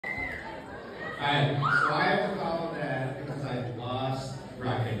Alright, so I have to follow that because I lost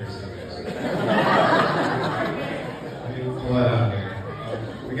rock, paper, scissors. Let me pull it out here. Oh,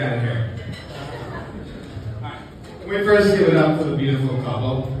 we got it here. Alright, can we first give it up for the beautiful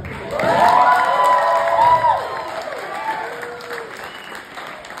couple?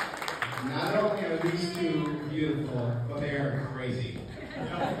 Not only are these two beautiful, but they are crazy.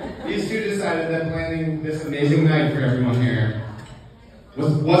 These two decided that planning this amazing night for everyone here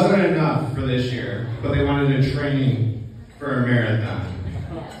wasn't enough for this year, but they wanted a training for a marathon.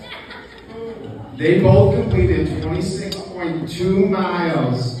 They both completed 26.2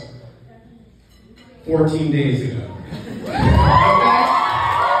 miles 14 days ago. The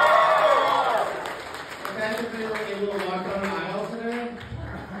fact that they were able to walk down the aisle today,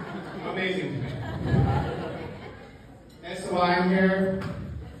 amazing to me. As to why I'm here,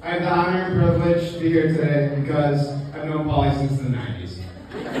 I have the honor and privilege to be here today because I've known Paulie since the 90s.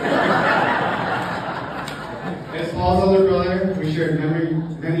 As Paul's older brother, we shared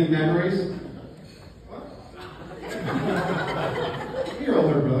many memories. What? Your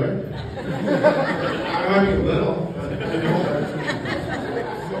older brother. I might be little,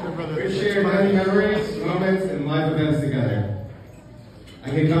 but we shared many memories, moments, and life events together. I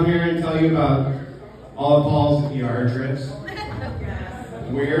can come here and tell you about all of Paul's ER trips,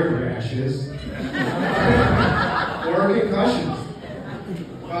 weird rashes, or concussions.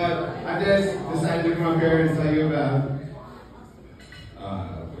 But I just decided to come up here and tell you about,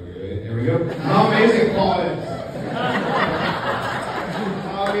 here we go, how amazing Paul is.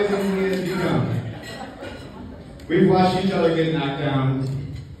 How amazing he has become. We've watched each other get knocked down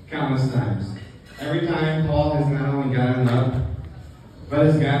countless times. Every time Paul has not only gotten up, but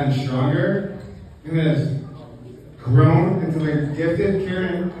has gotten stronger and has grown into the gifted,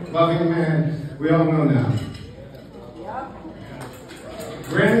 caring, loving man we all know now.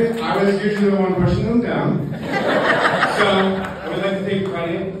 Granted, I was usually the one pushing them down, so I would like to take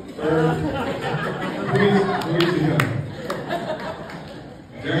credit for who he's become.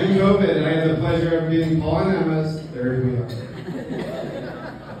 During COVID, I had the pleasure of being Paulie Emma's third wheel.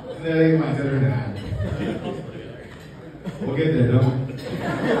 Today, my third dad. We'll get there, don't we?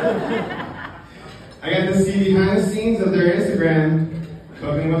 I got to see behind the scenes of their Instagram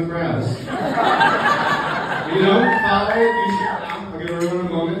cooking with crowds. You know, follow it, you should. I'll give everyone a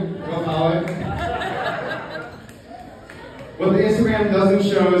moment. Go follow it. What the Instagram doesn't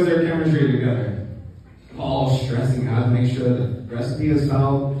show is their chemistry together. Paul stressing out to make sure the recipe is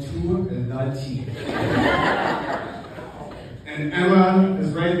followed to the T. And Emma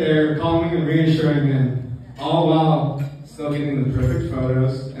is right there, calming and reassuring him, all while still getting the perfect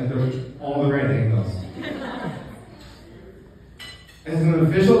photos at all the right angles. As an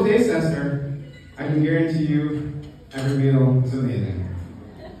official taste tester, I can guarantee you every meal is amazing.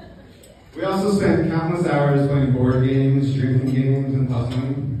 We also spent countless hours playing board games, drinking games, and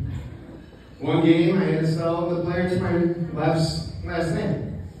puzzling. One game, I had to spell the player to my last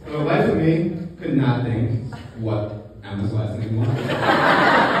name. For the life of me, could not think what Emma's last name was.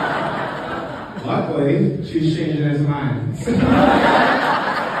 Luckily, she's changing his mind.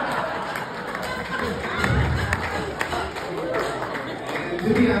 And to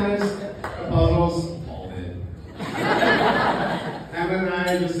be honest, the puzzles all did. Emma and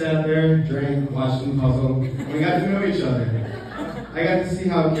I just sat there, drank, watched them puzzle, and we got to know each other. I got to see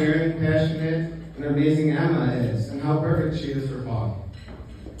how caring, passionate, and amazing Emma is, and how perfect she is for Paul.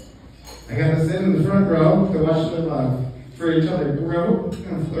 I got to sit in the front row to watch their love for each other grow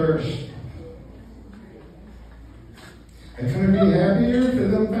and flourish. I couldn't be happier for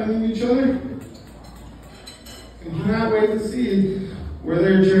them finding each other. I cannot wait to see where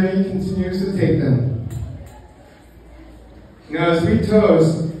their journey continues to take them. Now, as we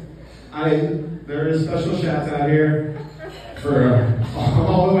toast, there are special shots out here for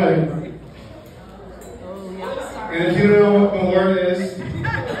all the wedding. And if you don't know what the Lord is,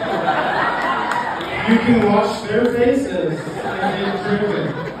 you can watch their faces and get driven.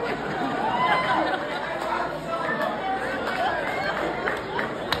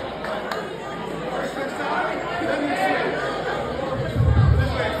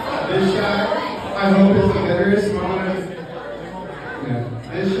 This shot, I hope, is the bitterest moment.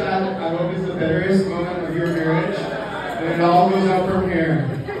 This shot, I hope, is the bitterest moment of your marriage, and it all goes out from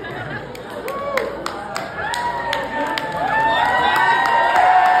here.